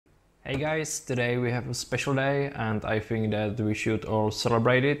Hey guys, today we have a special day and I think that we should all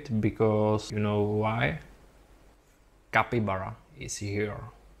celebrate it because you know why? Capybara is here.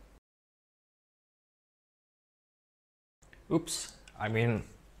 Oops, I mean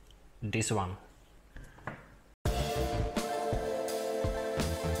this one.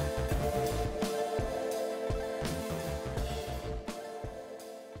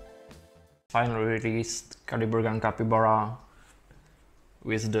 Finally released Kalibrgun Capybara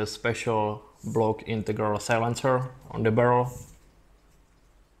with the special block integral silencer on the barrel,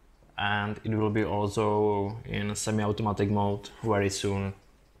 and it will be also in semi-automatic mode very soon.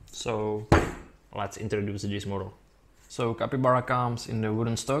 So let's introduce this model. So Capybara comes in the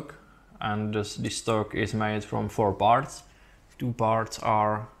wooden stock, and this stock is made from 4 parts. 2 parts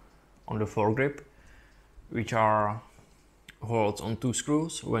are on the foregrip, which are holds on 2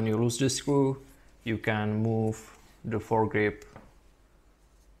 screws. When you lose this screw, you can move the foregrip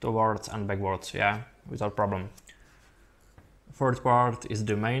towards and backwards, yeah, without problem. Third part is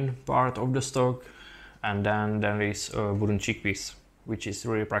the main part of the stock, and then there is a wooden cheek piece, which is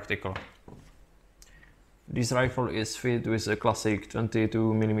really practical. This rifle is fitted with a classic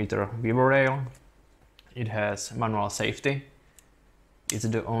 22mm beaver rail. It has manual safety. It's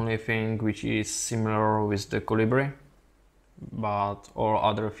the only thing which is similar with the Kolibri, but all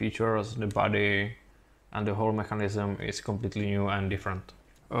other features, the body and the whole mechanism is completely new and different.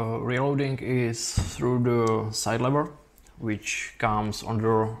 Reloading is through the side lever, which comes on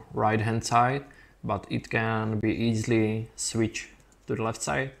the right hand side, but it can be easily switched to the left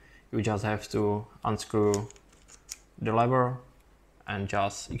side. You just have to unscrew the lever and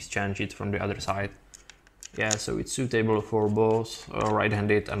just exchange it from the other side. Yeah, so it's suitable for both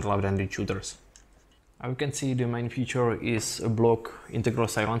right-handed and left-handed shooters. As you can see, the main feature is a block integral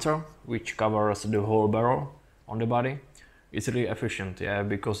silencer, which covers the whole barrel on the body. It's really efficient, yeah,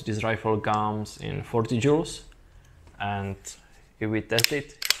 because this rifle comes in 40 joules, and if we test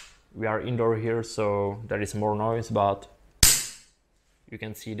it, we are indoor here, so there is more noise, but you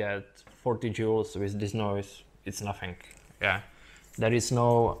can see that 40 joules with this noise, it's nothing, yeah. There is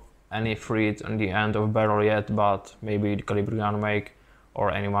no any thread on the end of barrel yet, but maybe the Kalibrgun make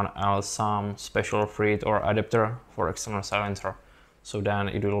or anyone else some special thread or adapter for external silencer, so then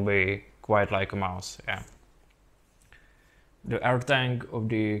it will be quite like a mouse, yeah. The air tank of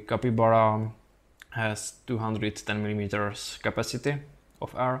the Capybara has 210mm capacity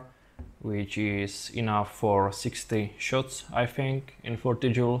of air, which is enough for 60 shots, I think, in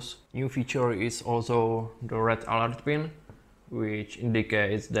 40 joules. New feature is also the red alert pin, which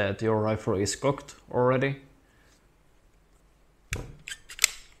indicates that your rifle is cocked already.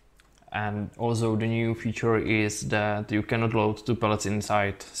 And also the new feature is that you cannot load 2 pellets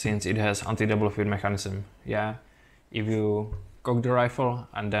inside, since it has anti-double feed mechanism, yeah. If you cock the rifle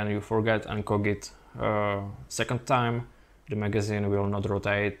and then you forget and cock it second time, the magazine will not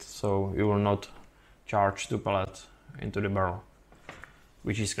rotate, so you will not charge 2 pellets into the barrel,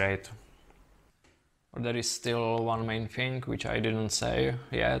 which is great. But there is still one main thing which I didn't say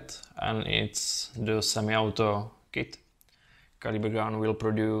yet, and it's the semi-auto kit. Kalibrgun will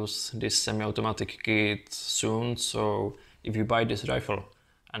produce this semi-automatic kit soon, so if you buy this rifle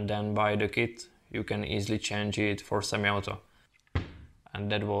and then buy the kit, you can easily change it for semi-auto. And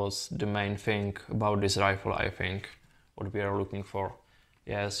that was the main thing about this rifle, I think, what we are looking for.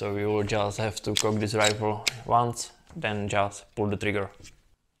 Yeah, so you will just have to cock this rifle once, then just pull the trigger.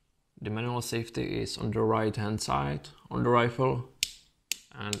 The manual safety is on the right hand side on the rifle,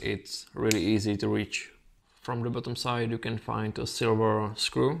 and it's really easy to reach. From the bottom side you can find a silver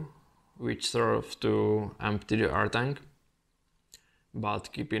screw, which serves to empty the air tank.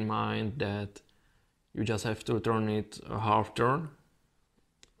 But keep in mind that you just have to turn it a half turn,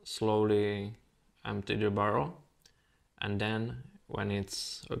 slowly empty the barrel, and then when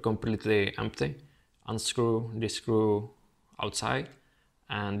it's completely empty, unscrew the screw outside,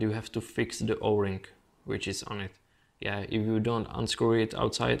 and you have to fix the O-ring which is on it. Yeah, if you don't unscrew it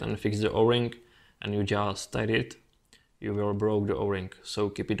outside and fix the O-ring and you just tighten it, you will break the O-ring, so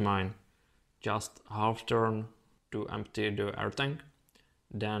keep in mind. Just half turn to empty the air tank,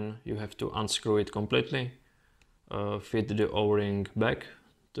 then you have to unscrew it completely, fit the O-ring back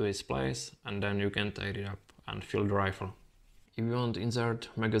to its place, and then you can tighten it up and fill the rifle. If you want to insert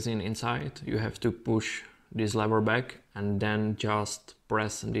magazine inside, you have to push this lever back and then just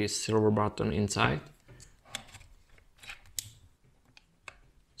press this silver button inside,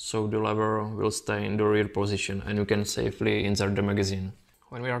 so the lever will stay in the rear position and you can safely insert the magazine.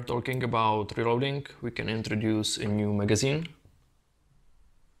 When we are talking about reloading, we can introduce a new magazine.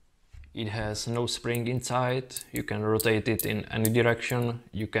 It has no spring inside, you can rotate it in any direction,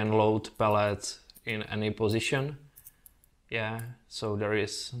 you can load pellets in any position. Yeah, so there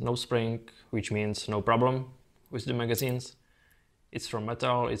is no spring, which means no problem with the magazines. It's from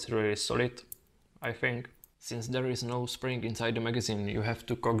metal, it's really solid, I think. Since there is no spring inside the magazine, you have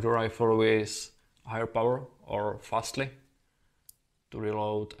to cock the rifle with higher power or fastly to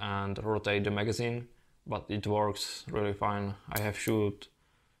reload and rotate the magazine, but it works really fine. I have shoot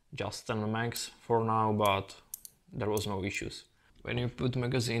just 10 mags for now, but there was no issues. When you put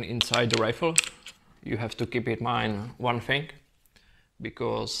magazine inside the rifle, you have to keep in mind one thing,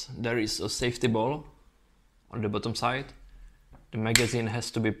 because there is a safety ball on the bottom side. The magazine has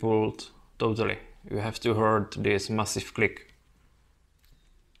to be pulled totally. You have to hear this massive click.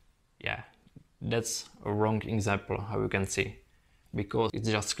 Yeah, that's a wrong example, how you can see, because it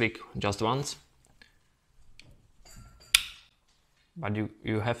just click just once. But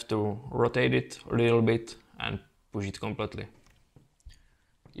you have to rotate it a little bit and push it completely.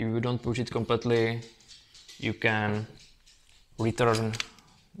 If you don't push it completely, you can return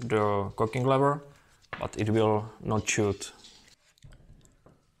the cocking lever, but it will not shoot.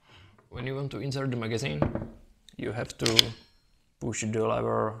 When you want to insert the magazine, you have to push the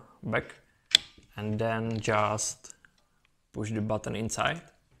lever back and then just push the button inside,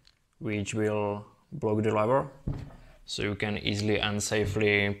 which will block the lever. So you can easily and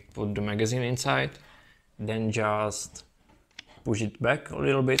safely put the magazine inside, then just push it back a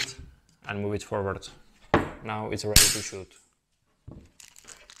little bit and move it forward. Now it's ready to shoot.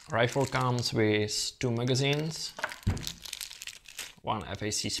 Rifle comes with 2 magazines, 1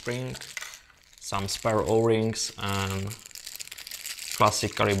 FAC spring, some spare O-rings and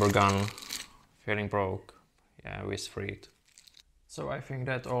classic Kalibrgun fairing probe, yeah, with thread. So I think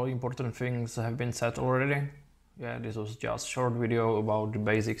that all important things have been said already. Yeah, this was just a short video about the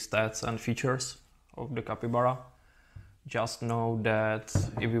basic stats and features of the Capybara. Just know that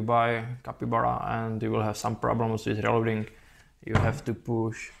if you buy Capybara and you will have some problems with reloading, you have to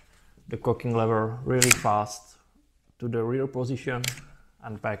push the cocking lever really fast to the rear position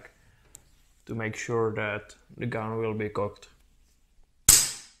and back to make sure that the gun will be cocked.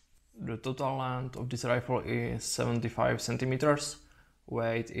 The total length of this rifle is 75 centimeters,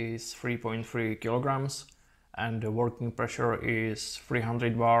 weight is 3.3 kilograms, and the working pressure is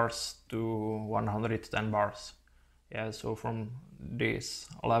 300 bars to 110 bars. Yeah, so from these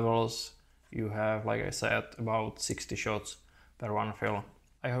levels you have, like I said, about 60 shots per one fill.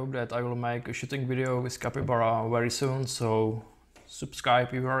 I hope that I will make a shooting video with Capybara very soon, so subscribe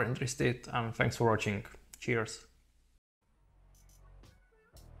if you are interested, and thanks for watching. Cheers!